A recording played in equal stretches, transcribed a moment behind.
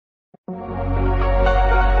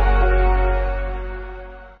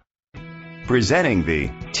Presenting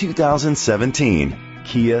the 2017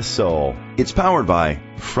 Kia Soul. It's powered by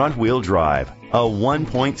front-wheel drive, a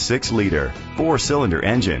 1.6-liter 4-cylinder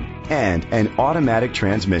engine, and an automatic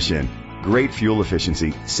transmission. Great fuel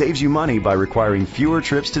efficiency saves you money by requiring fewer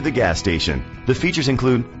trips to the gas station. The features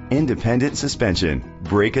include independent suspension,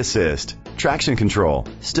 brake assist, traction control,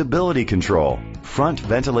 stability control, front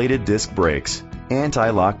ventilated disc brakes,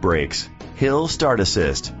 anti-lock brakes, hill start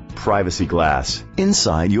assist, privacy glass.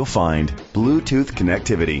 Inside you'll find Bluetooth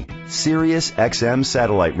connectivity, Sirius XM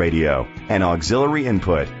satellite radio, and auxiliary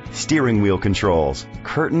input, steering wheel controls,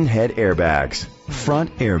 curtain head airbags,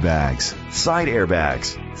 front airbags,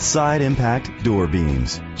 side impact door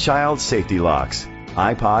beams, child safety locks,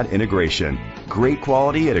 iPod integration. Great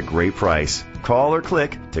quality at a great price. Call or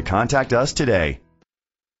click to contact us today.